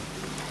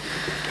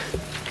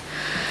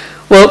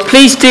Well,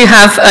 please do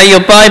have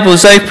your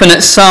Bibles open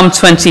at Psalm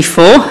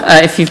 24,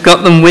 if you've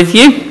got them with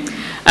you.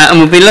 And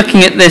we'll be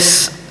looking at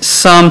this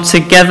psalm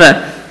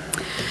together.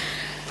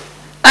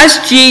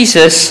 As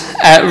Jesus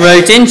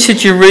rode into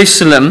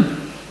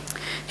Jerusalem,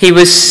 he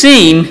was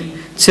seen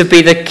to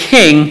be the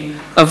King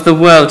of the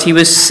world. He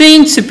was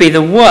seen to be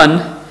the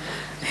one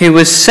who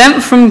was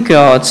sent from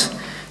God,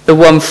 the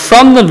one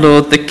from the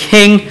Lord, the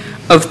King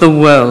of the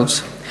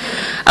world.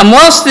 And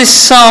whilst this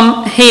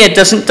psalm here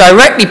doesn't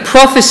directly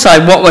prophesy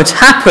what would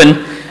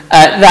happen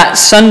that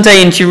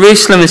Sunday in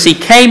Jerusalem as he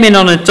came in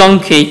on a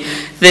donkey,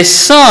 this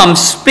psalm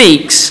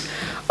speaks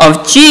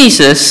of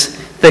Jesus,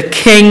 the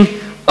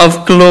King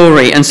of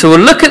glory. And so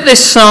we'll look at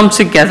this psalm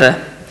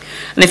together.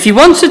 And if you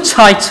want a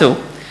title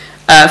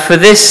for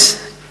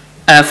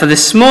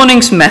this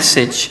morning's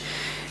message,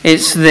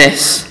 it's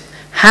this: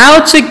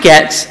 How to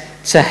Get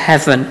to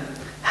Heaven.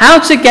 How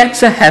to get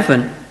to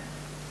heaven.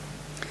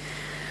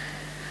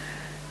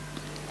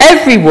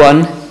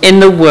 Everyone in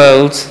the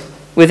world,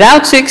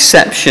 without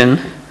exception,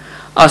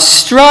 are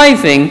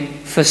striving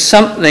for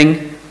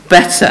something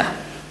better.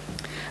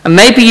 And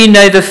maybe you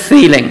know the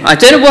feeling. I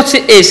don't know what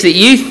it is that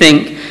you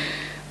think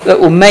that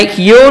will make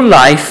your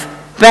life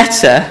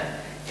better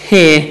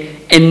here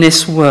in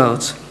this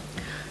world.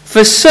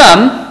 For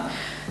some,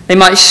 they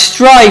might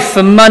strive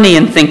for money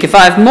and think, if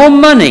I have more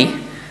money,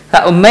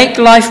 that will make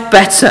life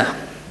better.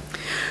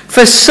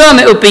 For some,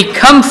 it will be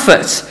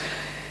comfort.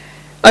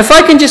 If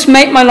I can just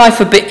make my life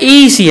a bit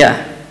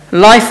easier,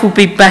 life will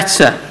be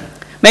better.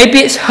 Maybe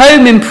it's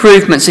home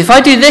improvements. If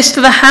I do this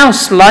to the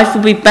house, life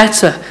will be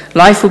better.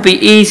 Life will be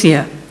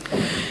easier.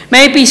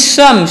 Maybe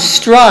some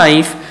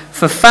strive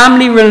for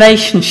family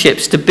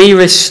relationships to be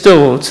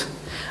restored.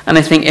 And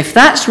I think if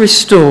that's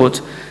restored,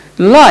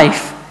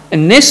 life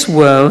in this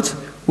world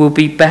will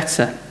be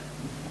better.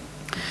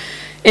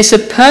 It's a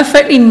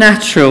perfectly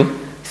natural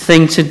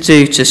thing to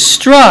do, to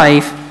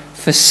strive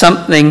for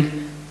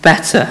something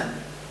better.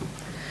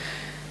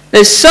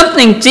 There's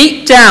something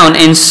deep down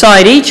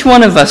inside each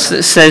one of us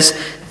that says,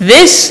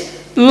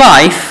 this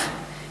life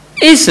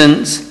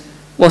isn't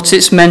what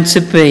it's meant to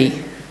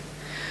be.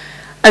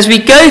 As we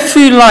go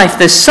through life,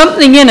 there's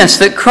something in us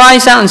that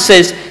cries out and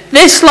says,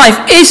 this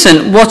life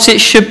isn't what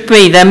it should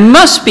be. There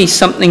must be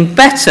something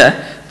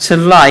better to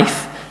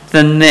life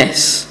than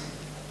this.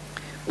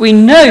 We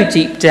know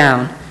deep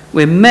down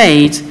we're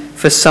made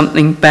for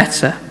something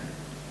better.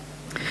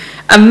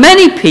 And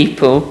many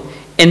people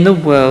in the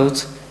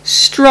world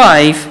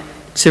strive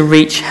to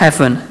reach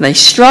heaven. They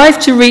strive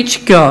to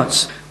reach God.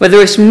 Whether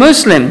it's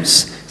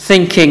Muslims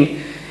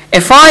thinking,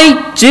 if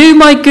I do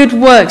my good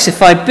works,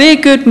 if I be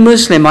a good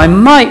Muslim, I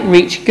might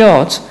reach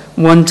God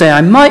one day.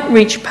 I might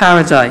reach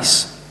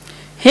paradise.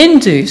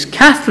 Hindus,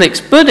 Catholics,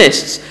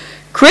 Buddhists,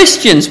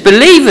 Christians,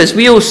 believers,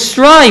 we all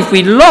strive,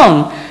 we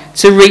long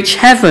to reach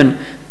heaven.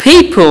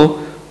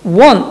 People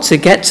want to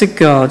get to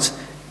God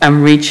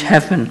and reach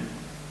heaven.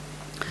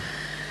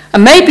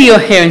 And maybe you're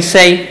here and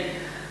say,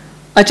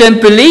 I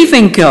don't believe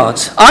in God.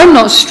 I'm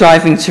not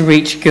striving to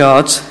reach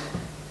God.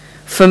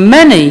 For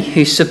many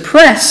who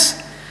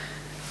suppress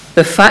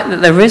the fact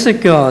that there is a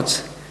God,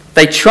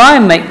 they try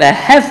and make their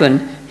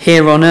heaven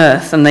here on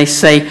earth, and they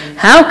say,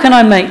 how can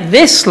I make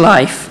this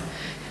life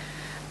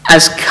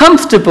as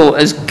comfortable,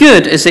 as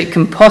good as it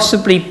can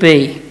possibly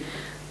be?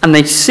 And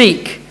they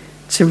seek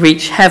to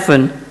reach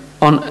heaven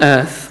on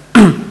earth.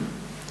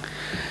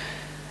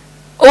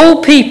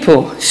 All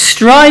people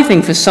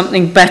striving for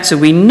something better,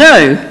 we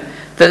know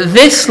that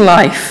this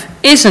life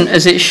isn't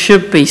as it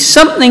should be.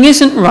 Something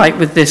isn't right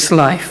with this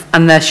life,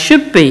 and there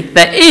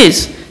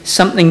is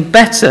something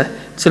better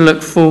to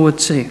look forward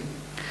to.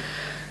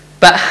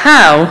 But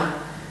how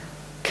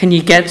can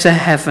you get to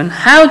heaven?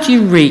 How do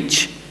you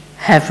reach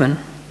heaven?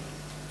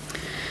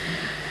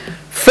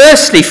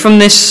 Firstly, from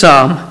this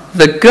psalm,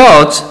 the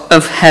God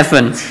of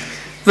heaven.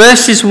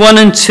 Verses 1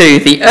 and 2,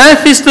 the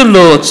earth is the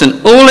Lord's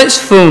and all its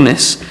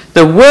fullness,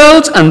 the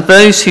world and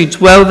those who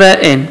dwell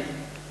therein.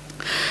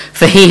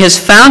 For he has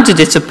founded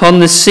it upon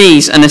the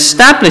seas and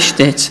established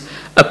it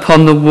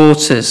upon the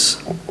waters.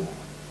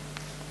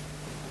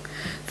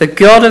 The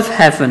God of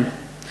heaven.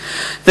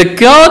 The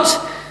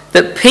God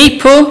that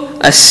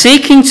people are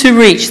seeking to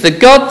reach. The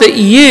God that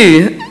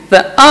you,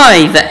 that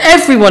I, that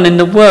everyone in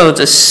the world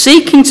are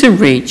seeking to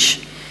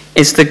reach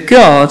is the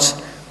God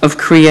of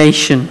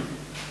creation.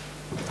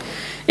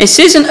 This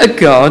isn't a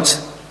God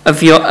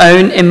of your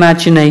own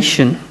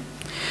imagination.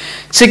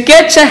 To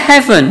get to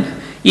heaven,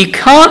 you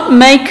can't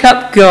make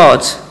up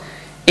God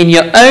in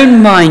your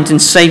own mind and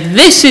say,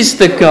 this is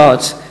the God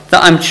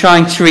that I'm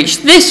trying to reach.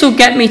 This will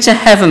get me to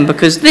heaven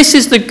because this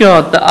is the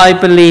God that I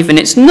believe in.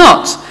 It's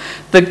not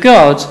the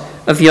God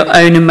of your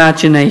own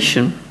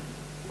imagination.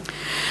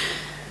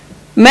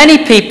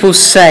 Many people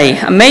say,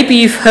 and maybe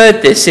you've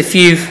heard this if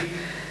you've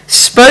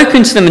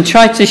spoken to them and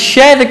tried to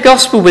share the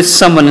gospel with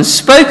someone and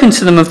spoken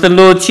to them of the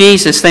Lord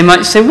Jesus, they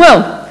might say,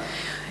 well,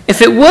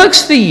 if it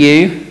works for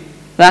you,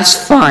 that's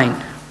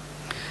fine.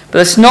 But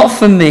it's not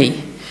for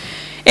me.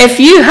 If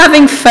you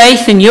having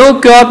faith in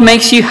your God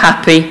makes you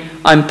happy,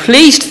 I'm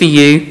pleased for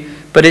you,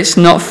 but it's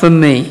not for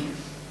me.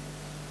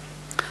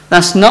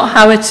 That's not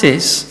how it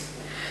is.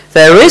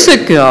 There is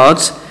a God,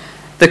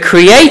 the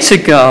Creator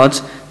God,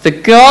 the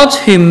God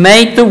who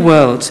made the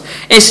world.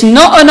 It's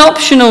not an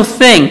optional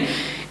thing.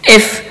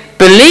 If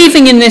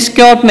believing in this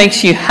God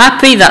makes you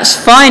happy, that's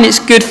fine, it's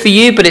good for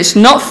you, but it's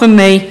not for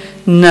me.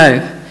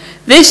 No.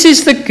 This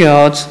is the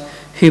God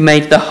who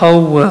made the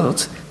whole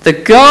world. The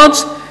God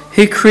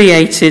who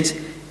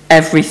created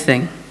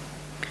everything.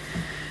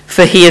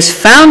 For he has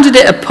founded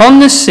it upon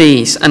the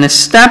seas and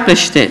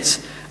established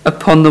it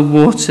upon the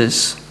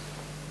waters.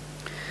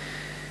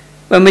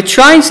 When we're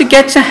trying to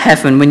get to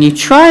heaven, when you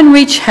try and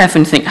reach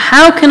heaven, think,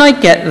 how can I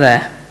get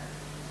there?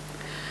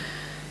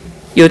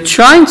 You're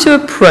trying to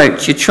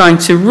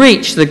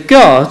reach the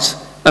God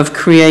of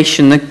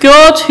creation, the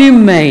God who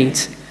made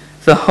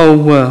the whole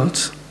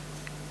world.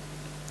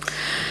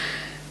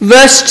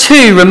 Verse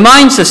 2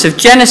 reminds us of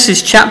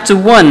Genesis chapter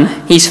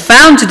 1. He's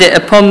founded it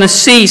upon the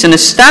seas and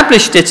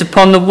established it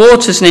upon the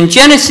waters. And in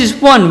Genesis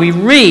 1 we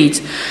read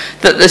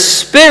that the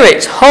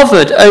Spirit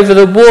hovered over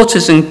the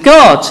waters and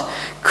God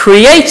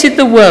created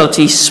the world.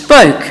 He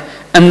spoke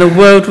and the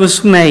world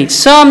was made.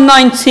 Psalm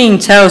 19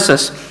 tells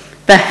us,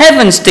 the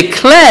heavens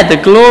declare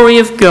the glory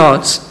of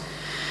God.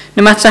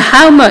 No matter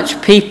how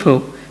much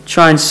people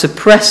try and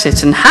suppress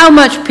it and how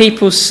much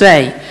people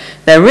say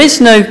there is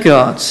no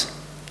God,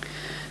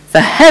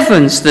 the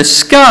heavens, the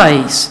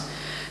skies,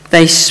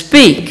 they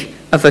speak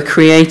of a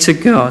creator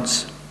God.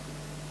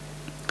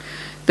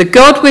 The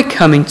God we're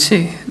coming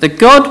to, the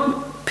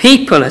God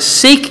people are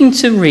seeking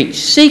to reach,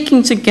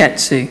 seeking to get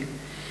to,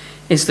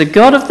 is the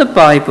God of the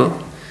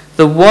Bible,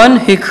 the one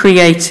who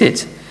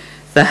created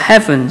the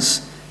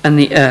heavens and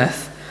the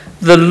earth.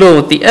 The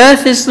Lord, the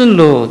earth is the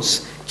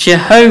Lord's,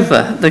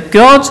 Jehovah, the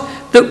God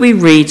that we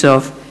read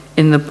of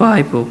in the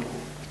Bible,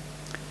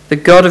 the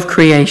God of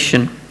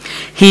creation.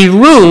 He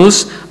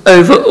rules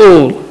over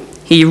all.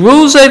 He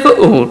rules over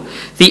all.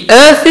 The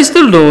earth is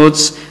the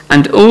Lord's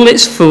and all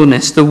its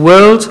fullness, the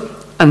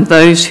world and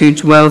those who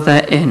dwell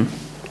therein.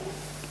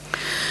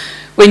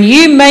 When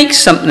you make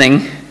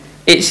something,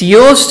 it's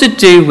yours to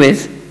do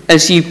with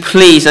as you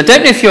please. I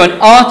don't know if you're an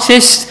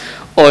artist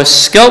or a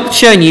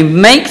sculptor and you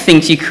make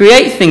things, you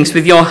create things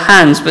with your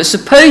hands, but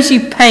suppose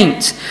you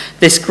paint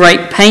this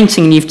great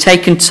painting and you've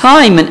taken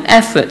time and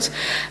effort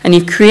and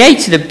you've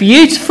created a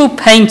beautiful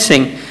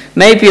painting,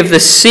 maybe of the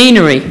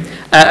scenery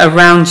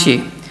around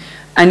you,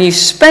 and you've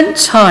spent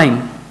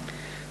time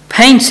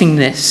painting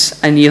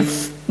this and your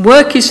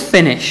work is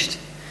finished,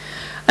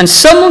 and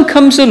someone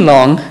comes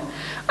along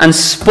and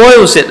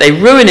spoils it, they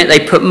ruin it, they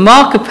put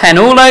marker pen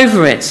all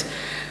over it,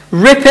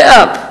 rip it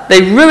up,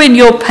 they ruin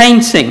your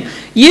painting.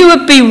 You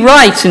would be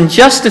right and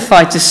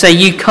justified to say,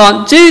 you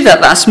can't do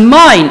that, that's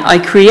mine, I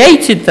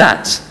created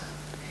that.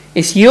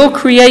 It's your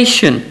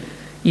creation,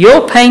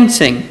 your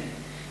painting.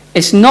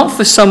 It's not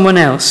for someone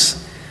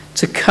else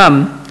to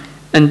come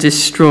and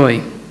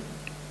destroy.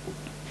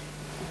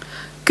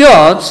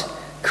 God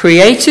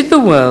created the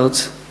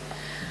world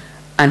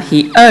and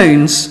he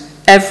owns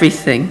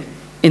everything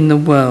in the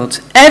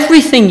world.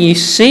 Everything you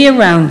see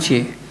around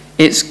you,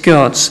 it's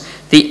God's.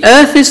 The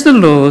earth is the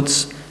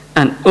Lord's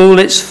and all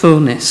its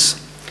fullness.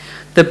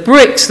 The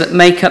bricks that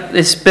make up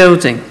this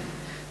building,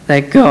 they're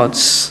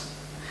God's.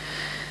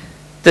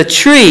 The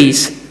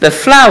trees, the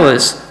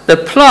flowers, the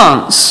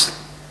plants,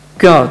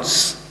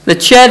 God's. The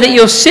chair that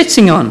you're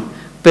sitting on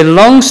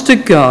belongs to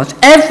God.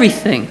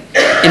 Everything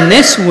in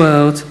this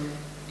world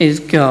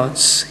is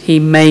God's. He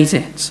made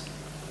it.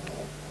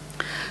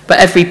 But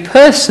every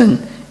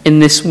person in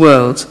this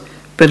world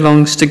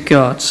belongs to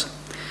God.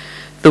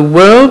 The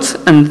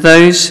world and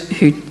those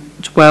who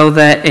dwell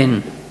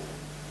therein.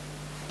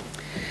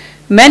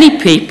 Many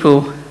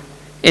people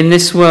in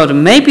this world,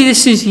 and maybe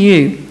this is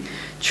you,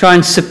 try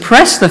and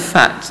suppress the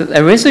fact that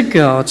there is a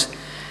God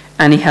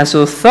and he has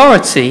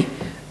authority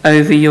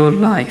over your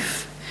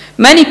life.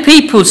 Many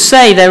people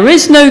say there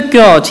is no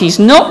God, he's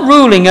not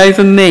ruling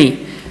over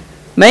me.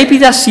 Maybe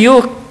that's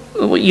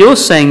what you're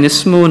saying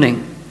this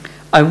morning.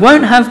 I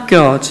won't have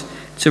God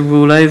to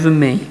rule over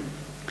me.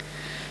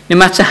 No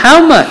matter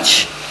how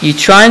much you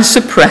try and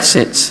suppress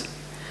it,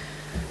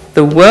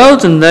 the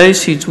world and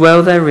those who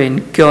dwell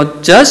therein,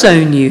 God does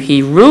own you.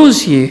 He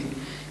rules you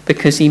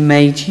because he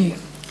made you.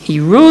 He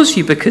rules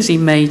you because he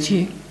made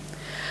you.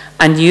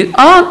 And you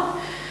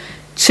aren't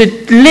to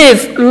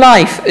live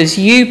life as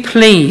you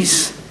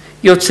please.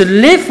 You're to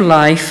live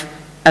life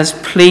as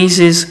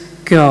pleases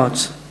God.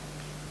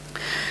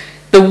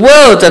 The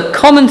world, a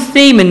common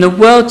theme in the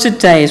world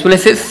today is, well,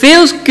 if it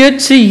feels good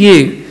to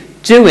you,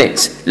 do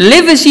it.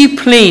 Live as you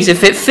please.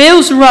 If it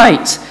feels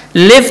right,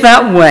 live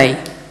that way.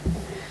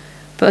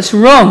 But that's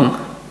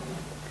wrong.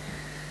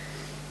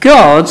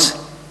 God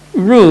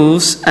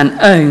rules and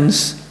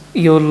owns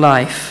your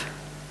life.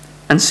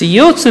 And so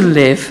you're to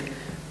live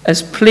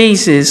as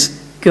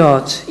pleases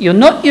God. You're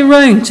not your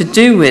own to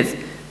do with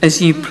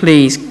as you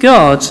please.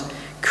 God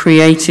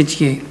created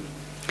you.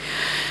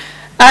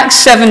 Acts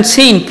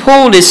 17,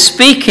 Paul is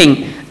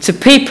speaking to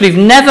people who've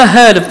never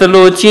heard of the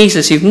Lord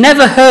Jesus, who've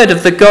never heard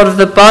of the God of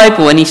the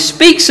Bible, and he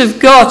speaks of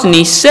God and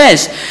he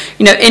says,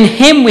 in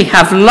him we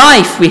have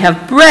life, we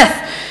have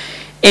breath,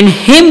 In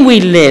him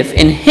we live,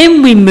 in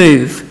him we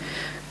move.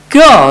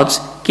 God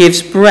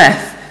gives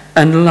breath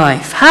and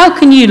life. How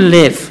can you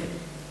live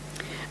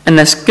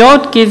unless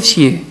God gives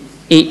you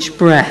each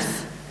breath?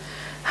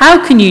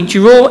 How can you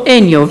draw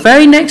in your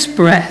very next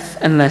breath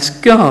unless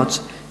God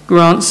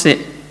grants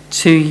it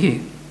to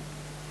you?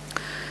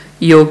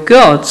 You're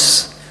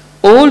God's.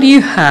 All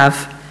you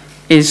have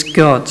is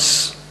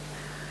God's.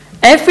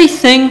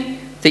 Everything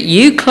that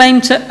you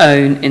claim to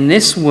own in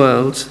this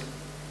world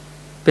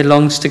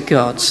belongs to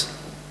God.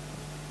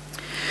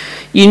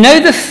 You know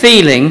the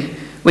feeling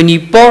when you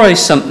borrow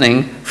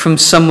something from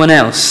someone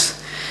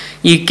else.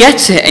 You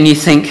get it and you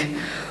think,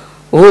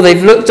 oh,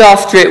 they've looked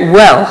after it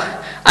well.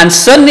 And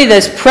suddenly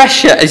there's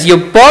pressure as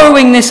you're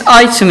borrowing this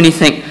item and you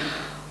think,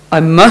 I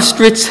must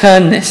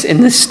return this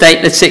in the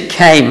state that it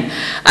came.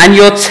 And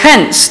you're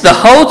tense the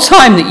whole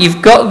time that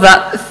you've got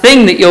that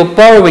thing that you're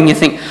borrowing. You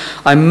think,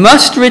 I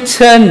must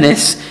return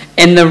this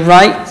in the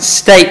right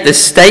state, the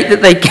state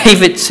that they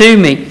gave it to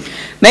me.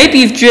 Maybe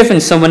you've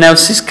driven someone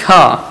else's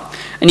car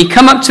and you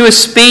come up to a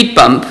speed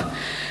bump,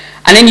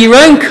 and in your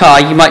own car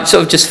you might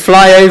sort of just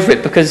fly over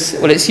it because,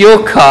 well, it's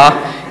your car.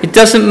 It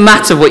doesn't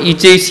matter what you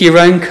do to your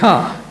own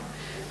car.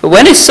 But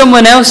when it's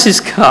someone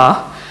else's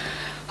car,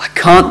 I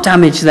can't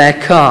damage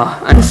their car.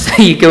 And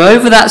so you go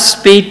over that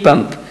speed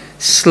bump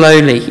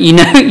slowly. You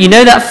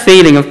know that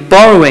feeling of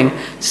borrowing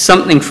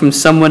something from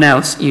someone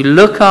else. You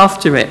look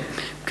after it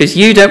because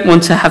you don't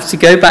want to have to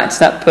go back to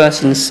that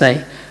person and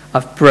say,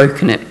 I've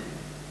broken it.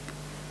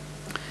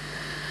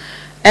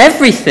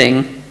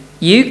 Everything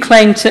you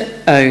claim to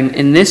own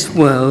in this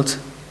world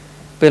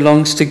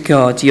belongs to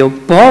God. You're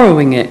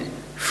borrowing it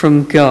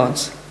from God.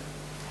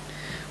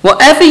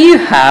 Whatever you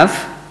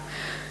have,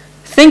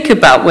 think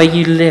about where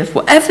you live.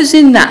 Whatever's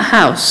in that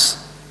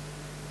house,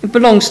 it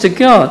belongs to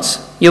God.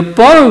 You're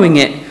borrowing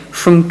it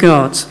from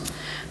God.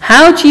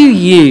 How do you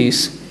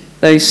use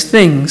those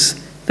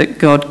things that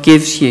God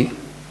gives you?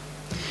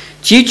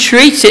 Do you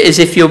treat it as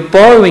if you're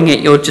borrowing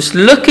it? You're just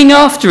looking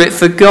after it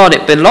for God.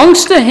 It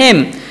belongs to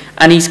him,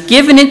 and he's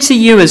given it to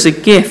you as a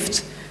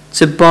gift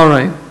to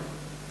borrow.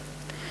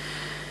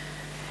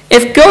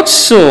 If God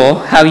saw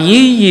how you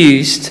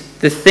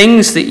used the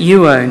things that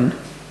you own,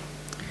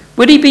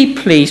 would he be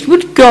pleased?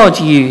 Would God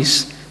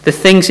use the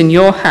things in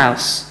your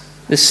house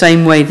the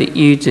same way that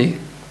you do?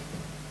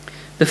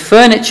 The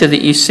furniture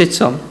that you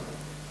sit on,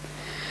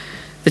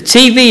 the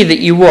TV that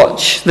you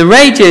watch, the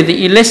radio that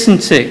you listen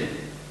to.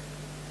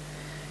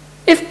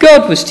 If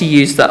God was to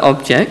use that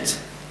object,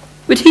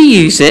 would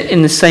he use it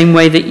in the same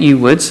way that you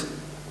would?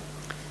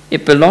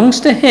 It belongs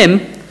to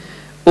him.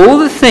 All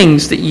the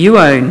things that you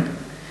own,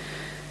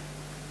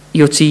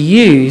 you're to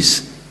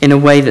use in a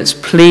way that's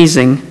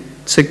pleasing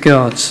to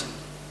God.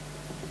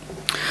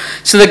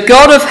 So the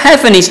God of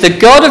heaven, he's the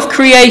God of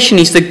creation,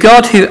 he's the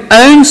God who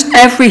owns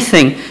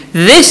everything.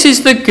 This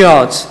is the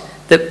God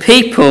that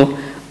people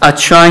are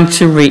trying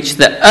to reach,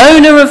 the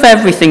owner of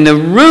everything, the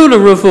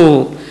ruler of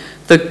all,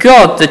 the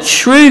God, the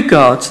true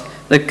God,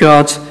 the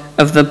God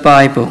of the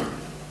Bible.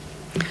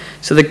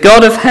 So the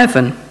God of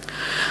heaven.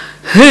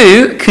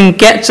 Who can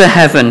get to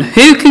heaven?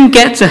 Who can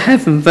get to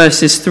heaven?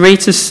 Verses 3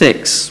 to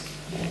 6.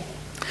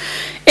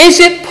 Is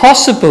it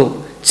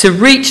possible to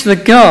reach the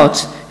God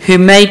who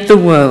made the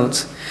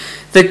world?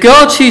 The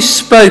God who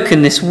spoke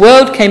and this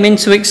world came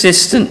into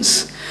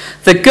existence.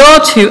 The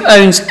God who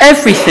owns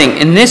everything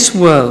in this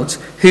world,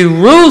 who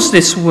rules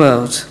this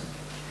world.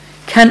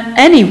 Can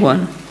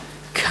anyone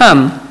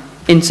come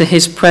into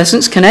his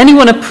presence? Can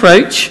anyone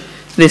approach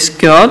this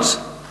God?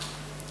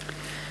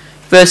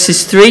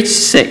 Verses 3 to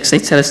 6, they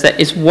tell us there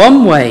is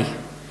one way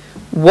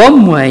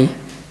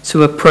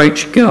to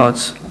approach God.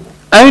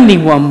 Only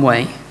one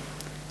way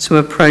to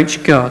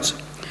approach God.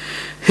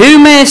 Who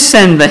may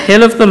ascend the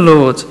hill of the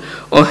Lord,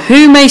 or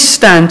who may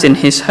stand in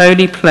his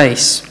holy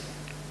place?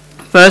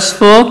 Verse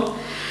 4,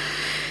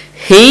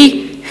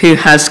 he who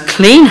has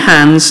clean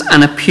hands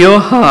and a pure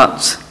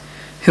heart,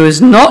 who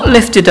has not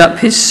lifted up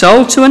his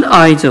soul to an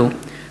idol,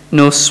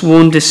 nor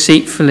sworn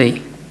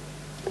deceitfully.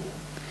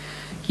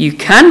 You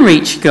can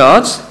reach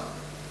God,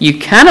 you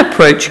can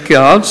approach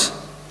God,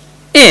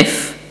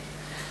 if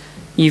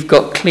you've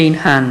got clean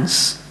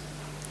hands.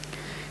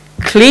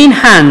 Clean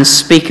hands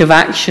speak of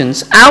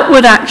actions,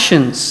 outward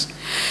actions.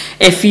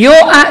 If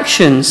your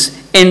actions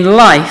in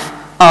life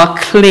are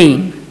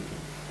clean,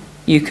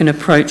 you can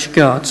approach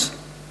God.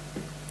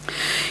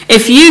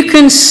 If you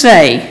can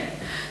say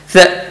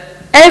that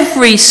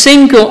every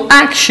single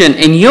action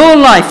in your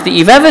life that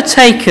you've ever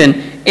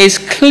taken is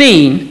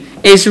clean,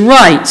 is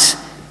right,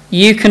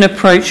 you can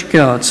approach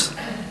God.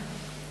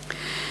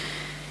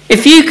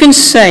 If you can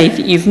say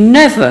that you've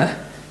never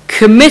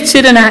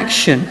committed an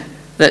action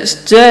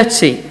that's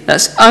dirty,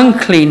 that's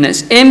unclean,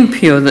 that's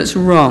impure, that's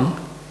wrong,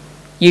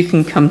 you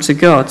can come to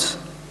God.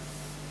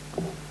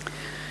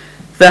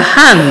 The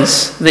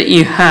hands that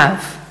you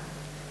have,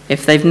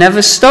 if they've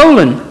never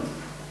stolen,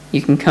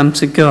 you can come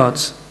to God.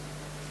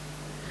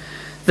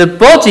 The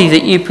body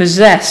that you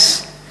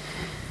possess,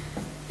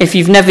 if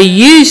you've never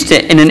used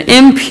it in an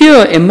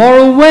impure,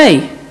 immoral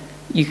way,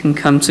 you can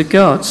come to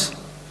God.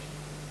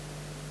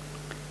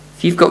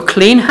 If you've got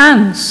clean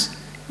hands,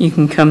 you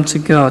can come to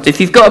God. If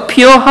you've got a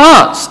pure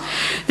heart,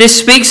 this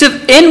speaks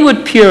of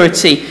inward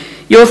purity,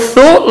 your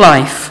thought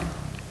life.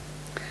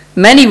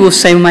 Many will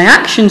say, my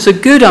actions are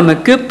good, I'm a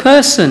good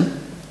person.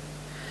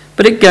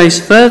 But it goes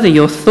further,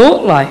 your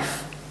thought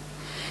life.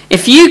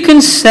 If you can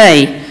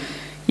say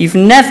you've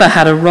never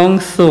had a wrong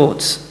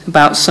thought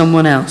about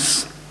someone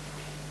else,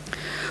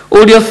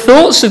 all your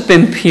thoughts have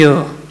been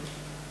pure,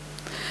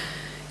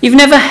 you've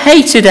never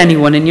hated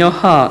anyone in your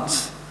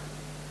heart,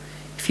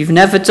 if you've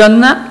never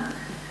done that,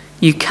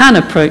 you can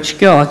approach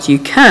God, you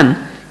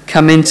can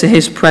come into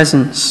his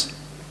presence.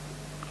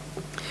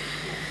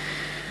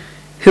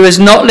 Who has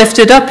not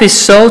lifted up his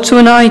soul to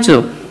an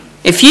idol.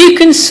 If you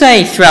can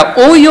say throughout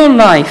all your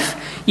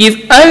life,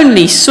 you've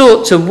only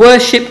sought to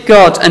worship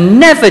God and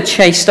never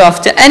chased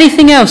after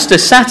anything else to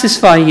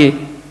satisfy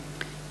you,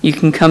 you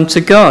can come to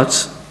God.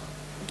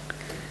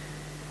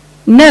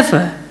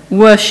 Never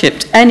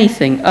worshipped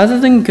anything other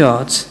than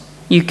God,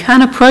 you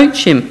can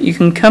approach him, you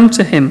can come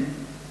to him.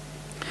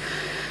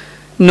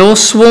 Nor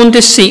sworn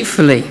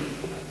deceitfully.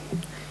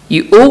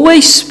 You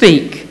always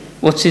speak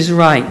what is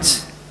right.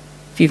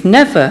 If you've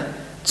never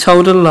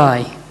told a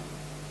lie,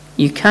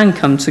 you can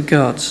come to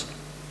God.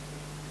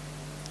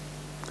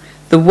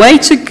 The way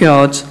to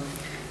God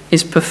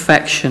is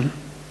perfection.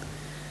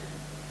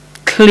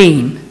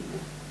 Clean,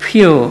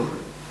 pure,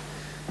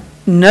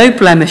 no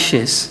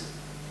blemishes.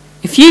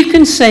 If you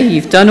can say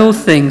you've done all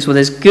things, well,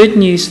 there's good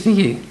news for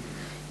you.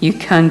 You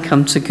can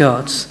come to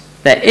God.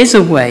 There is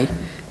a way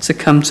to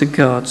come to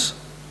God.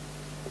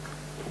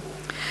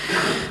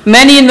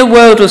 Many in the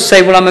world will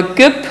say, well, I'm a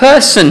good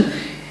person.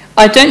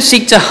 I don't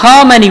seek to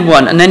harm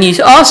anyone. And then you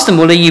ask them,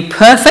 well, are you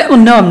perfect? Well,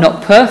 no, I'm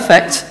not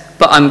perfect,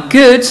 but I'm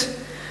good.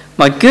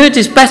 My good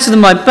is better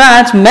than my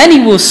bad. Many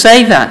will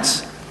say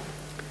that.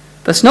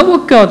 That's not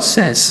what God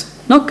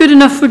says. Not good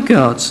enough for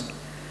God.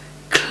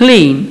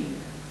 Clean,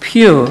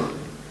 pure.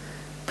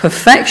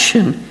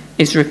 Perfection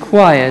is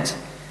required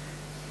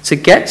to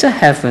get to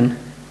heaven,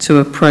 to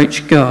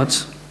approach God.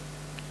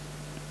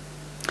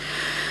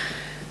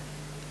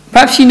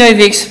 Perhaps you know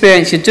the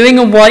experience. You're doing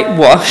a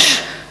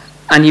whitewash,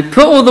 and you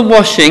put all the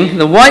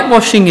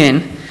whitewashing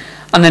in,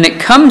 and then it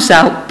comes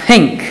out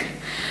pink.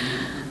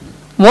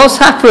 What's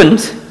happened?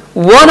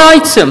 One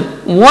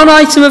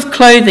item of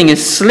clothing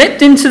has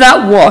slipped into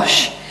that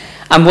wash,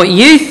 and what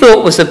you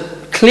thought was a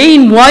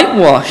clean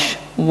whitewash,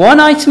 one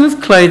item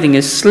of clothing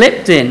has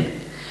slipped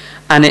in,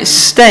 and it's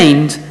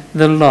stained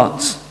the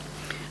lot.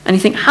 And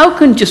you think, how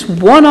can just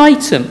one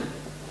item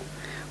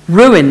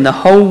ruin the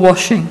whole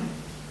washing?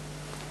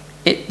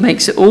 It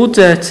makes it all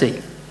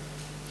dirty.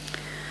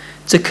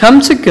 To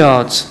come to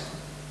God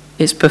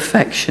is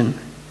perfection.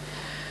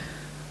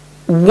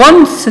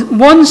 One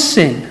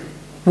sin,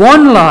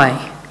 one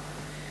lie,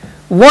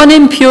 one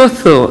impure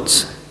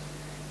thought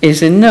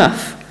is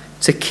enough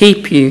to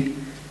keep you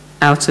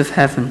out of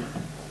heaven.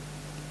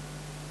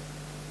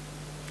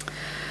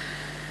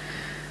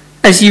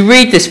 As you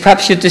read this,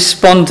 perhaps you're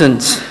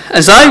despondent.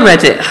 As I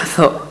read it, I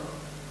thought,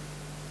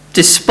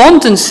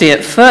 despondency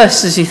at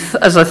first,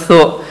 as I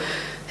thought,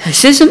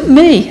 this isn't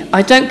me.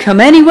 I don't come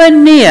anywhere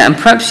near. And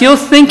perhaps you're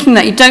thinking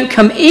that you don't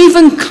come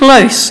even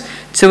close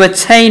to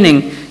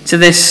attaining to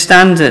this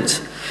standard.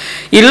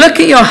 You look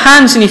at your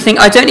hands and you think,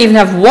 I don't even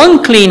have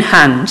one clean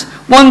hand,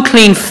 one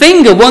clean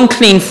finger, one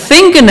clean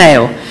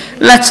fingernail,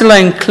 let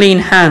alone clean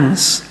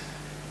hands.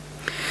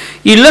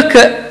 You look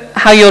at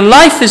how your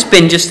life has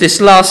been just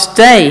this last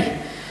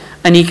day,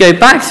 and you go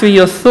back through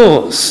your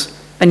thoughts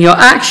and your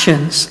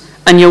actions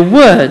and your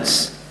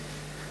words,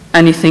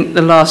 and you think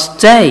the last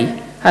day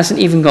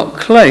hasn't even got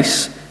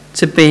close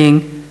to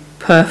being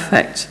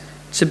perfect,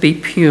 to be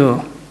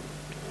pure.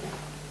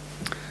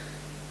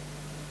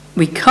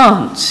 You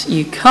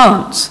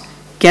can't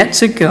get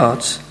to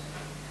God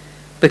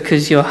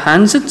because your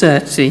hands are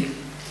dirty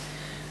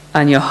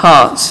and your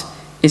heart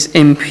is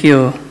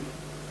impure.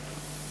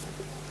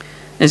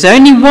 There's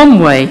only one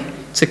way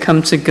to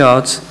come to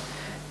God.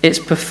 It's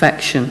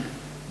perfection.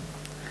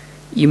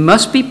 You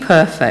must be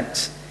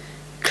perfect,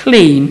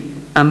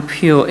 clean and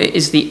pure. It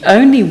is the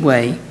only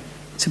way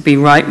to be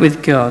right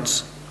with God.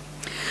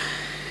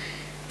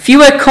 If you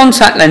wear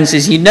contact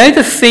lenses, you know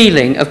the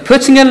feeling of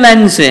putting a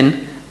lens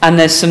in and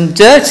there's some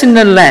dirt in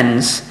the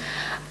lens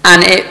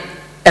and it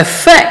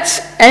affects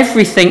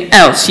everything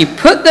else. You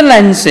put the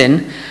lens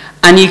in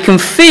and you can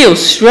feel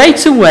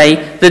straight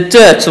away the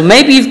dirt, or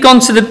maybe you've gone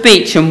to the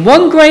beach and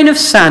one grain of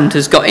sand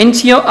has got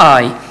into your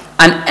eye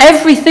and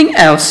everything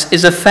else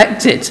is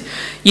affected.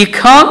 You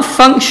can't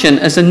function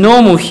as a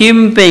normal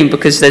human being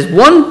because there's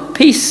one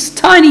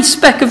tiny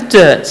speck of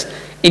dirt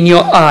in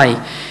your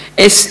eye.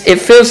 It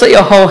feels like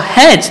your whole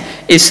head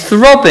is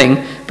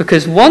throbbing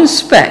because one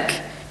speck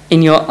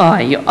in your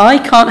eye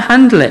can't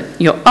handle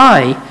it. Your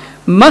eye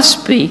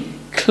must be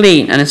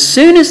clean. And as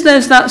soon as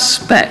there's that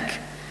speck,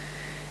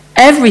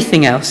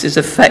 everything else is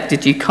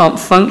affected. You can't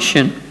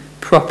function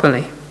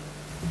properly.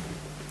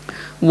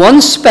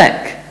 One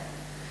speck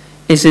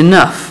is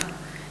enough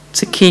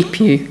to keep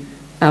you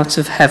out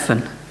of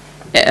heaven.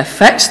 It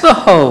affects the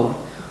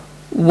whole.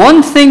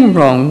 One thing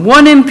wrong,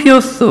 one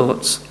impure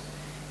thought,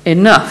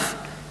 enough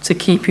to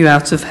keep you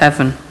out of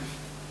heaven.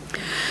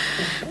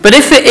 But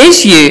if it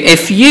is you,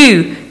 if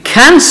you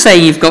can say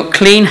you've got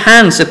clean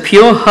hands, a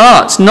pure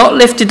heart, not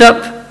lifted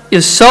up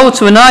your soul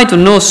to an idol,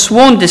 nor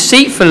sworn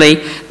deceitfully,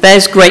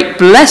 there's great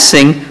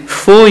blessing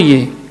for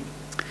you.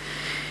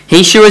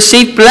 He shall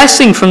receive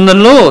blessing from the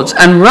Lord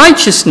and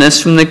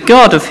righteousness from the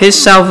God of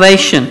his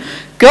salvation.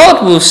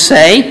 God will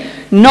say,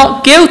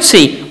 not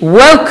guilty,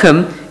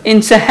 welcome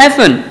into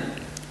heaven.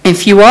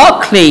 If you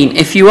are clean,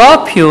 if you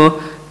are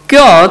pure,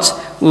 God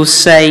will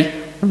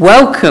say,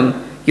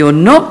 welcome, you're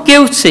not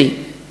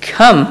guilty,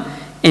 come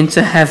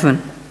into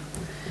heaven.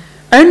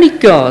 Only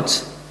God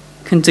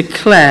can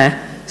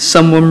declare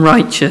someone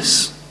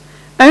righteous.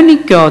 Only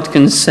God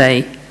can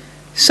say,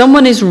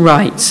 someone is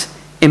right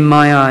in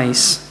my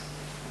eyes.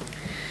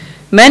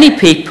 Many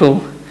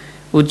people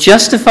will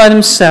justify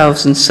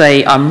themselves and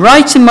say, I'm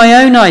right in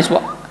my own eyes.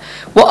 What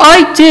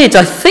I did,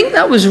 I think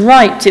that was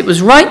right. It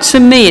was right to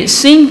me. It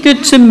seemed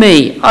good to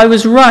me. I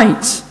was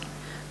right.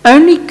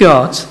 Only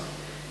God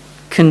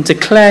can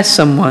declare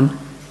someone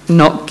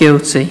not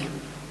guilty.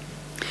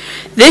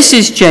 This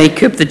is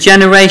Jacob, the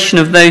generation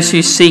of those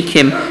who seek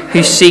him,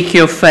 who seek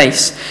your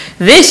face.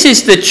 This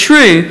is the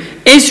true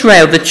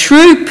Israel. The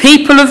true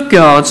people of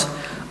God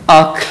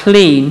are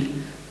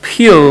clean,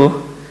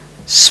 pure,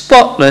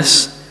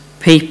 spotless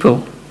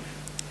people.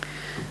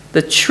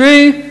 The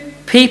true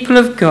people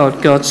of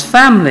God, God's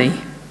family,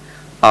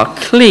 are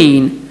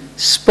clean,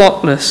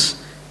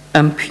 spotless,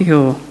 and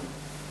pure.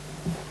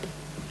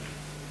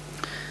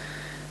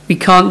 We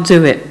can't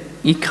do it.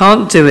 You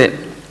can't do it,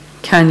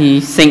 can you?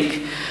 You think,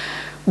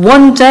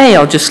 one day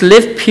I'll just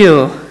live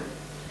pure,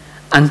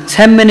 and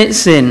 10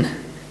 minutes in,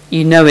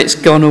 you know it's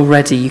gone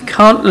already. You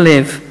can't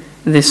live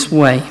this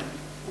way.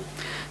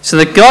 So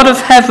the God of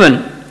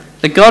heaven,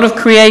 the God of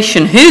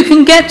creation, who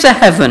can get to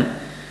heaven?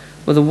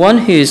 Well, the one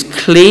who is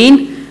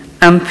clean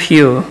and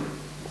pure.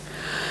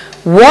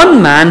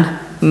 One man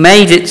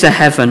made it to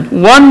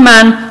heaven. One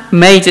man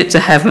made it to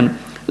heaven.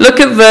 Look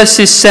at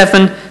verses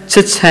 7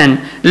 to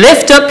 10.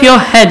 Lift up your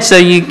heads, O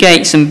you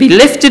gates, and be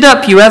lifted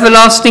up, you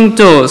everlasting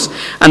doors,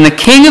 and the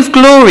King of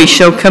glory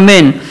shall come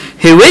in.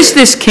 Who is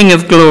this King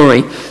of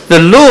glory? The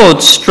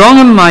Lord strong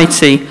and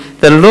mighty,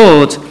 the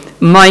Lord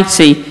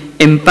mighty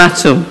in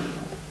battle.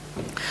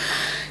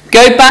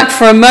 Go back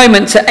for a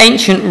moment to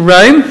ancient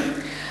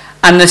Rome,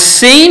 and the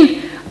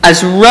scene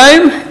as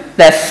Rome,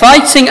 they're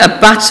fighting a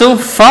battle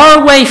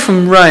far away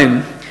from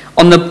Rome,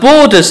 on the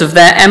borders of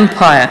their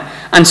empire.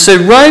 And so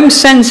Rome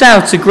sends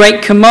out a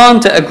great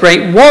commander, a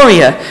great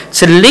warrior,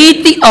 to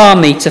lead the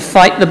army to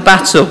fight the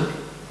battle.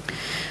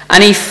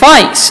 And he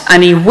fights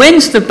and he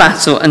wins the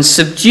battle and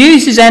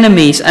subdues his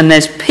enemies, and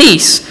there's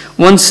peace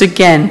once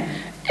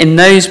again in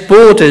those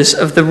borders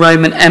of the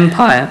Roman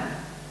Empire.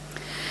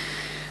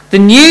 The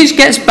news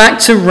gets back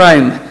to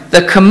Rome.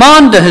 The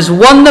commander has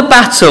won the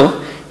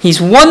battle.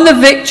 He's won the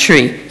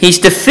victory. He's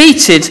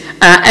defeated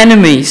our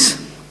enemies.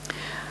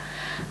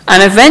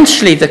 And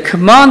eventually the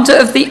commander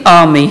of the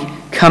army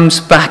comes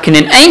back. And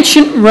in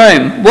ancient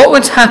Rome, what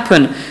would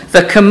happen?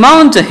 The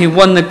commander who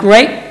won the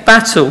great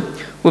battle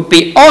would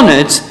be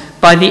honoured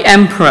by the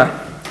emperor.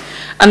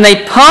 And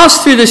they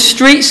pass through the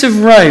streets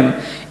of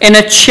Rome in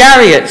a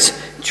chariot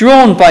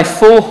drawn by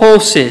 4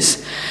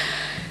 horses.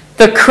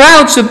 The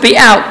crowds would be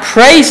out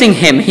praising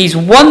him. He's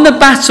won the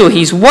battle.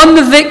 He's won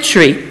the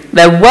victory.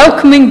 They're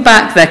welcoming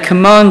back their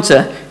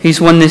commander who's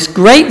won this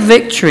great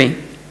victory.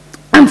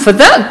 And for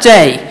that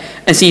day,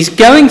 as he's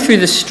going through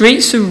the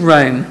streets of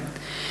Rome,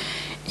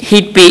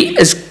 he'd be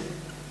as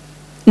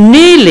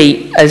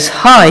nearly as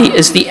high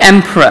as the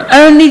emperor.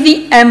 Only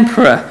the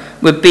emperor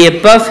would be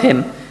above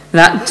him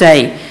that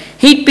day.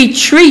 He'd be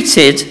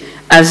treated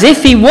as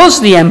if he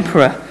was the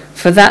emperor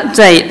for that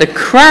day, the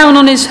crown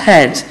on his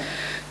head,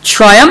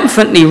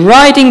 triumphantly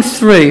riding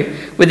through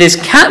with his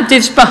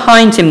captives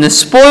behind him, the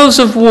spoils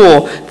of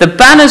war, the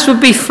banners would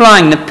be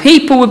flying, the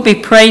people would be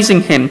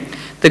praising him.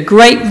 The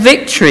great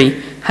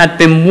victory had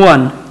been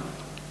won.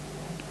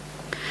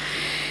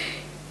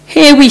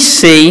 Here we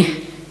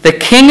see the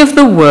King of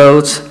the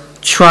world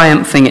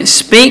triumphing. It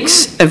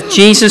speaks of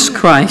Jesus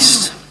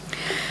Christ.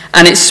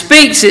 And it's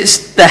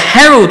the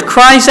herald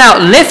cries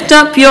out, lift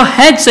up your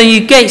heads, O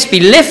you gates, be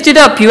lifted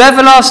up, you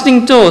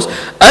everlasting doors.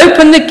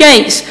 Open the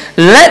gates,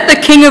 let the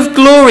King of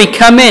glory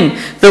come in.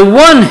 The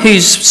one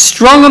who's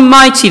strong and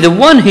mighty, the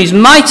one who's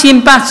mighty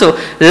in battle,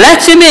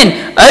 let him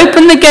in.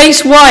 Open the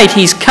gates wide,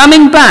 he's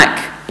coming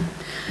back.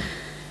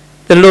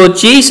 The Lord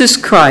Jesus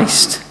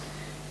Christ,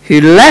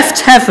 who left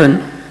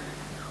heaven,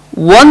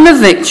 won the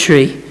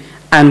victory,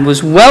 and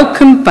was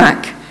welcomed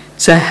back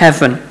to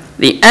heaven.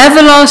 The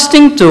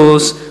everlasting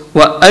doors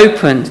were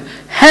opened.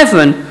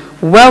 Heaven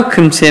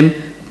welcomed him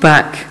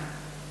back.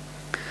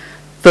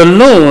 The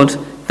Lord,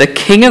 the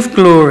King of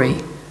glory,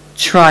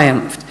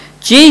 triumphed.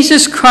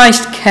 Jesus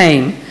Christ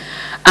came,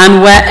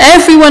 and where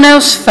everyone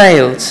else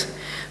failed,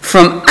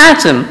 from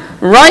Adam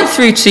right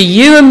through to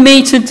you and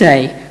me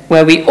today,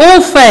 where we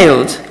all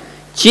failed,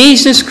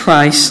 Jesus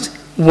Christ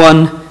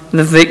won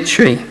the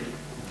victory.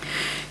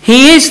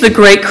 He is the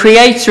great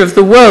creator of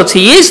the world.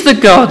 He is the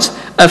God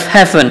of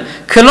heaven.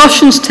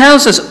 Colossians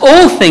tells us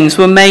all things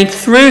were made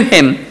through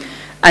him,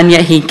 and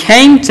yet he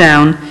came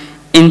down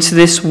into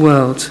this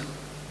world.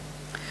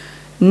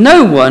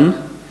 No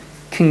one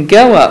can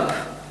go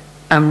up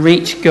and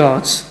reach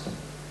God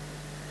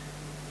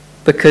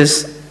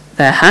because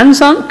their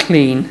hands aren't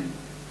clean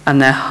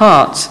and their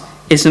heart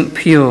isn't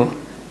pure.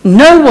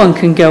 No one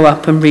can go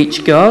up and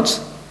reach God,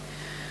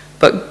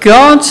 but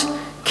God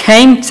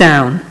came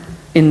down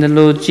in the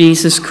Lord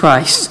Jesus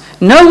Christ.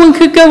 No one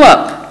could go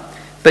up,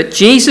 but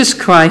Jesus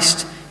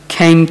Christ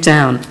came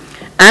down,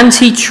 and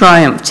he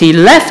triumphed. He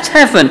left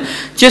heaven,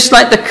 just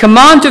like the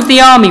commander of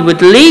the army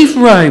would leave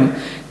Rome,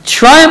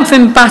 triumph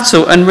in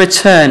battle and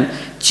return.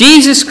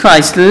 Jesus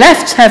Christ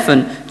left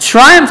heaven,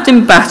 triumphed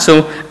in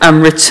battle,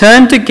 and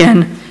returned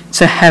again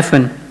to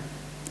heaven.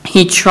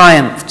 He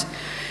triumphed.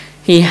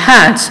 He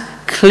had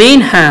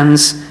clean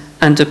hands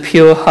and a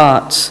pure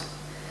heart.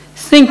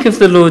 Think of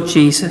the Lord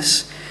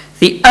Jesus,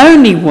 the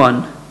only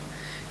one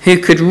who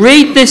could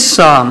read this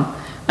psalm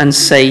and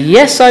say,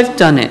 yes, I've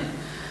done it.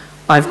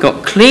 I've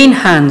got clean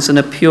hands and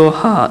a pure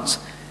heart.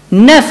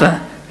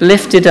 Never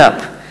lifted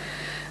up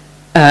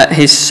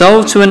his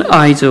soul to an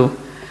idol,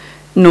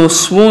 nor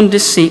sworn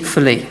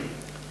deceitfully.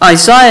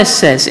 Isaiah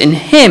says, in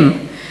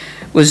him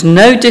was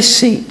no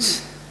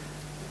deceit.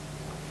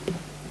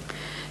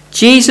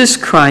 Jesus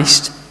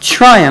Christ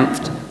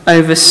triumphed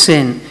over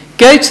sin.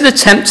 Go to the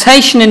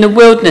temptation in the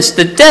wilderness.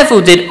 The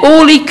devil did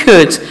all he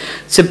could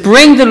to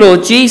bring the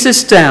Lord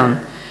Jesus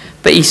down,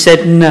 but he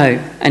said no,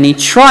 and he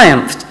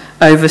triumphed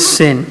over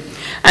sin.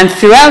 And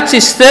throughout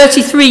his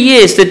 33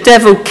 years, the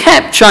devil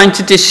kept trying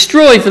to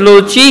destroy the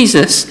Lord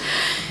Jesus.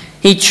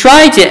 He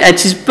tried it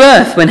at his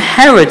birth when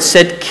Herod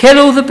said, kill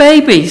all the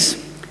babies.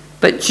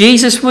 But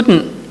Jesus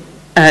wouldn't.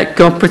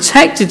 God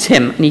protected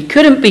him, and he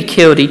couldn't be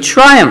killed. He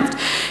triumphed.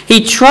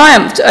 He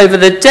triumphed over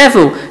the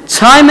devil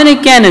time and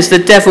again as the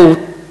devil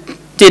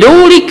did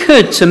all he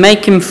could to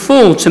make him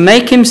fall, to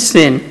make him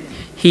sin.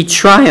 He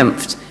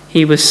triumphed.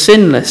 He was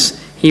sinless.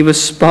 He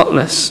was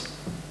spotless.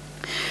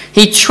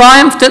 He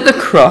triumphed at the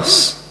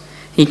cross.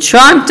 He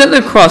triumphed at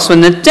the cross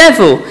when the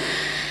devil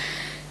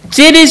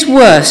did his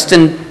worst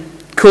and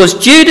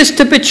caused Judas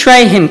to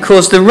betray him,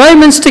 caused the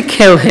Romans to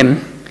kill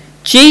him.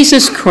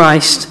 Jesus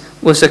Christ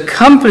was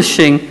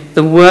accomplishing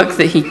the work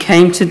that he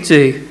came to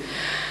do.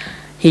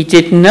 He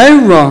did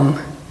no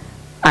wrong,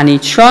 and he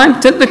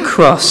triumphed at the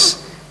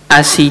cross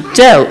as he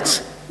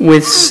dealt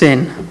with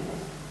sin.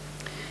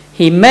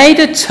 He made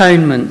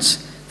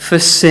atonement for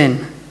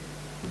sin.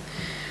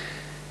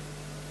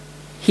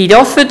 He'd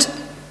offered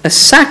a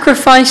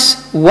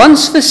sacrifice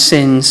once for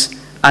sins,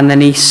 and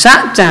then he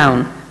sat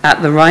down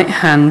at the right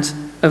hand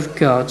of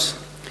God.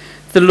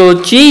 The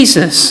Lord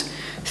Jesus,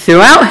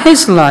 throughout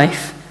his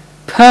life,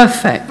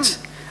 perfect,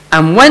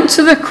 and went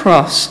to the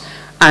cross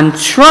and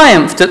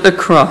triumphed at the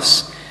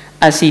cross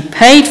as he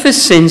paid for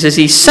sins, as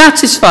he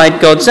satisfied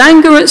God's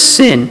anger at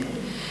sin.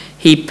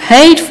 He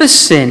paid for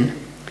sin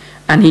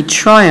and he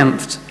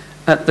triumphed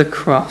at the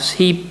cross.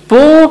 He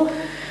bore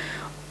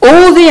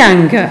all the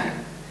anger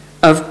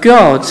of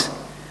God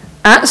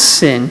at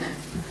sin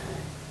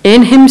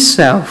in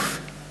himself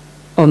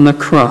on the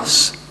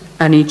cross,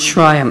 and he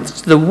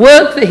triumphed. The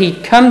work that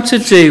he'd come to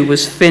do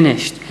was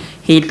finished.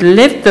 He'd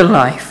lived the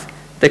life,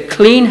 the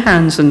clean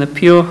hands and the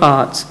pure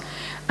heart,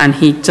 and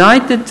he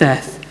died the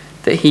death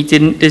that he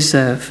didn't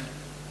deserve.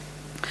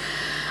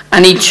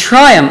 And he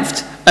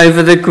triumphed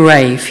over the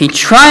grave. He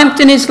triumphed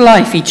in his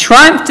life. He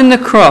triumphed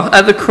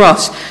at the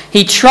cross.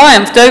 He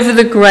triumphed over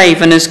the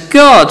grave. And as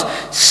God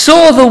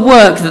saw the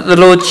work that the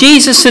Lord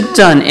Jesus had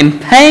done in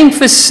paying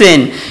for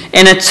sin,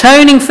 in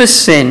atoning for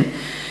sin,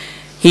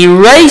 he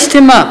raised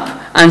him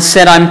up and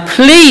said, I'm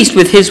pleased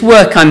with his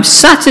work. I'm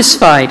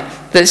satisfied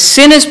that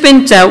sin has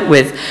been dealt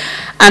with.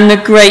 And the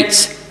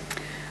great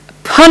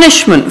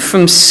punishment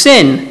from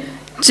sin,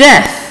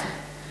 death,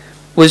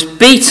 was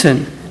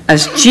beaten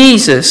as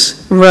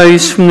Jesus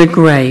rose from the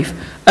grave.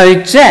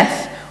 O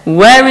death,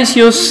 where is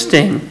your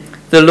sting?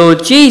 The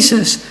Lord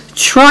Jesus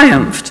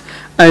triumphed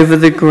over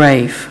the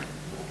grave.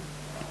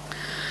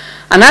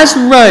 And as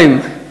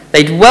Rome,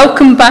 they'd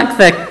welcome back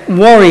their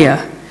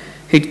warrior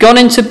who'd gone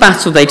into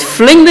battle. They'd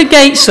fling the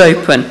gates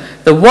open.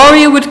 The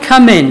warrior would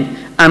come in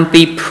and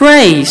be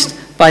praised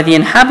by the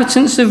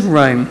inhabitants of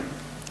Rome.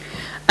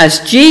 As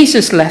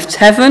Jesus left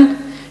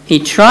heaven, he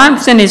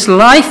triumphed in his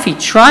life, he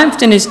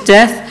triumphed in his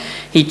death,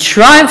 he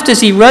triumphed as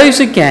he rose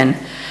again.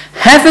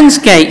 Heaven's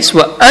gates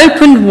were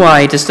opened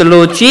wide as the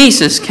Lord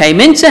Jesus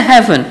came into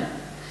heaven.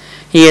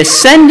 He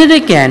ascended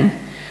again,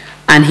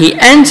 and he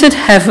entered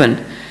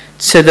heaven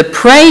to the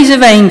praise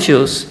of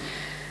angels.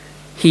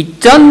 He'd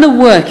done the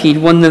work, he'd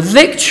won the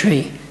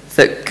victory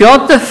that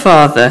God the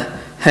Father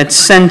had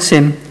sent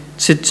him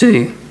to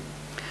do.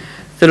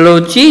 The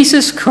Lord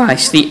Jesus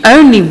Christ, the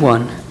only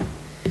one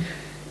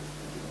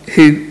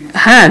who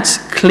had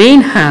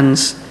clean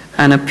hands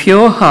and a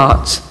pure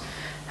heart,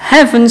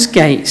 heaven's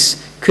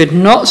gates could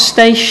not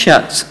stay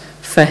shut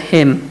for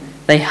him.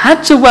 They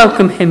had to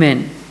welcome him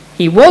in.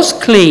 He was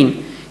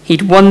clean.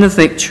 He'd won the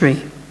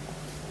victory.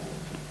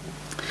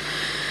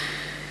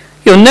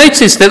 You'll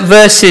notice that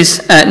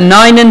verses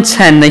 9 and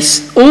 10, they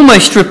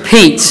almost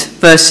repeat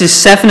verses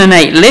 7 and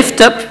 8.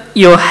 Lift up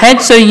your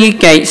heads, O ye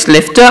gates,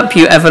 lift up,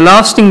 you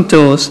everlasting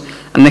doors,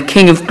 and the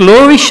King of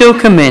glory shall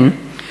come in.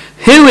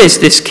 Who is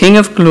this King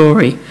of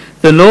glory?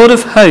 The Lord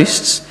of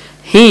hosts.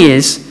 He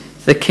is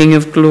the King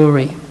of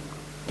glory.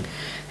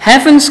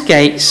 Heaven's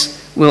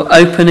gates will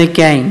open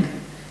again.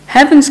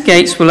 Heaven's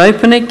gates will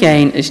open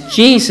again as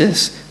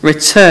Jesus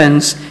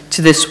returns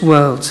to this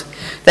world.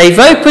 They've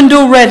opened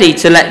already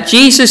to let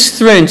Jesus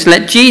through and to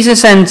let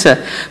Jesus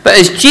enter. But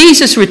as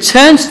Jesus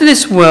returns to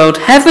this world,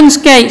 heaven's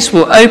gates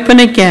will open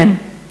again.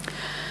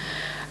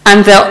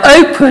 And they'll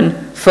open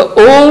for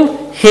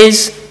all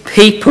his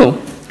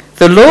people.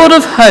 The Lord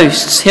of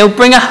hosts, he'll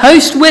bring a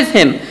host with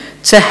him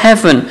to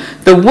heaven.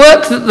 The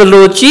work that the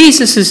Lord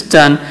Jesus has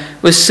done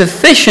was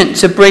sufficient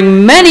to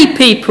bring many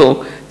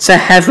people to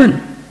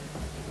heaven.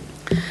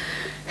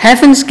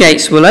 Heaven's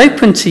gates will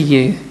open to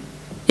you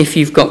if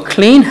you've got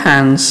clean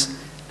hands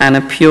and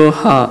a pure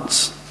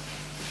heart.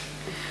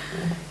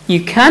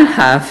 You can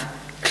have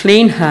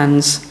clean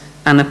hands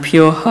and a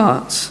pure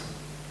heart.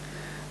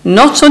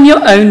 Not on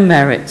your own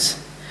merit,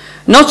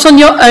 not on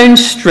your own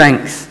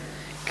strength,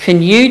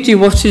 can you do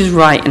what is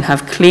right and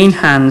have clean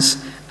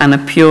hands and a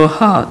pure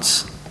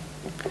heart.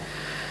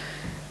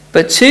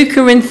 But 2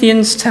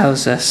 Corinthians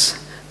tells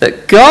us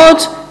that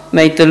God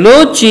made the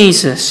Lord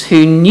Jesus,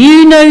 who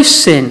knew no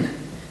sin,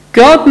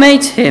 God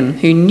made him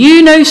who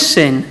knew no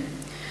sin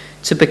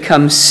to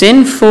become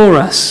sin for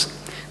us,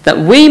 that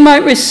we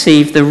might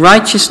receive the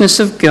righteousness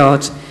of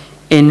God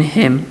in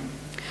him.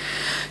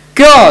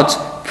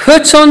 God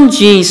put on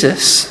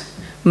Jesus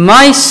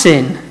my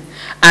sin,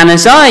 and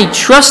as I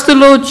trust the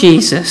Lord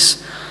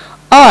Jesus,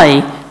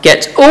 I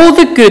get all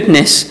the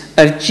goodness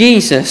of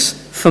Jesus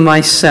for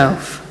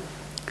myself.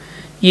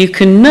 You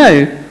can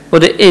know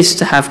what it is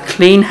to have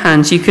clean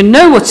hands. You can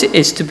know what it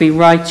is to be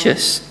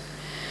righteous.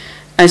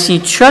 As you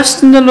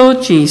trust in the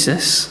Lord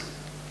Jesus,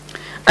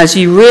 as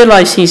you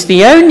realize he's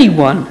the only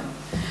one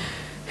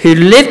who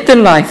lived the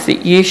life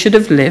that you should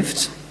have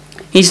lived,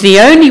 he's the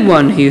only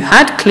one who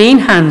had clean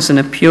hands and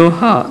a pure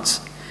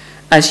heart.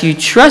 As you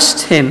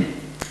trust him,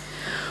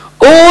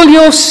 all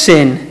your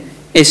sin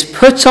is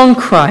put on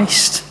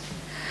Christ,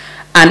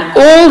 and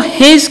all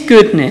his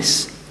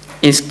goodness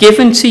is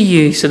given to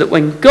you, so that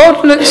when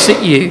God looks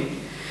at you,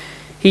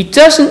 he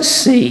doesn't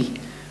see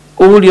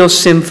all your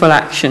sinful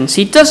actions.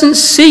 He doesn't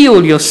see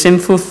all your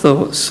sinful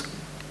thoughts.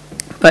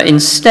 But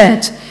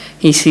instead,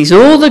 he sees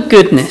all the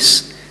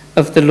goodness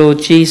of the Lord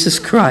Jesus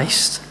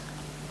Christ.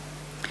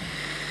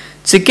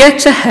 To get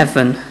to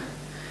heaven,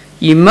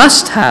 you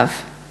must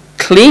have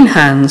clean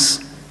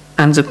hands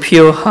and a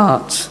pure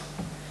heart.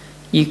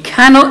 You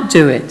cannot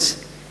do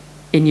it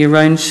in your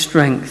own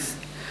strength.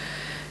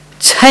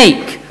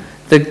 Take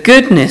the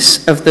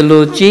goodness of the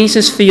Lord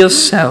Jesus for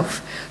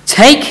yourself.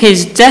 Take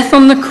his death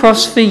on the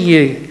cross for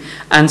you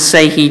and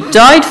say, he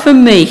died for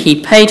me,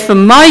 he paid for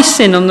my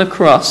sin on the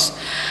cross,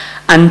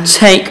 and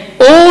take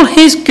all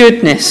his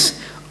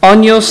goodness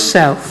on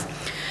yourself.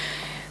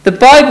 The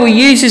Bible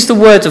uses the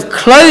word of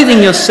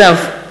clothing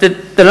yourself,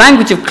 the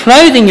language of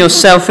clothing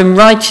yourself in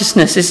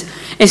righteousness.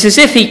 It's as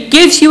if he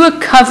gives you a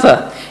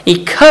cover.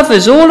 He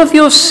covers all of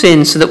your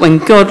sins so that when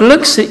God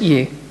looks at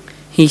you,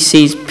 he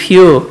sees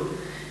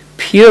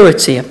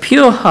purity, a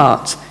pure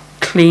heart,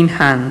 clean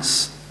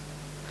hands.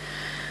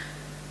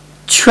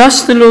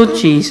 Trust the Lord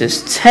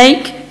Jesus.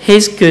 Take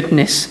his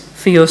goodness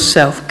for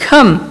yourself.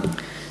 Come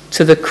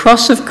to the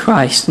cross of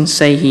Christ and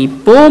say, he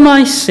bore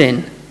my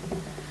sin,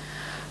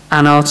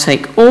 and I'll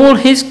take all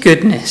his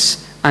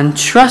goodness and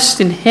trust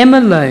in him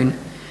alone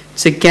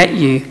to get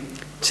you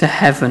to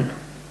heaven.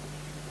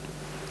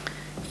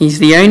 He's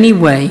the only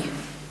way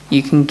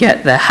you can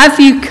get there. Have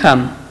you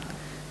come?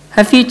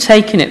 Have you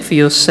taken it for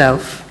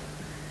yourself?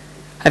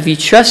 Have you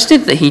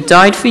trusted that he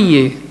died for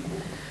you?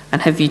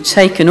 And have you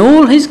taken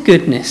all his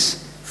goodness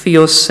for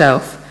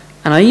yourself?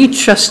 And are you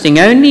trusting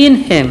only in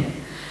him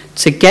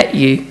to get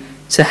you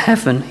to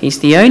heaven? He's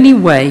the only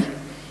way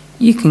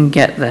you can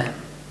get there.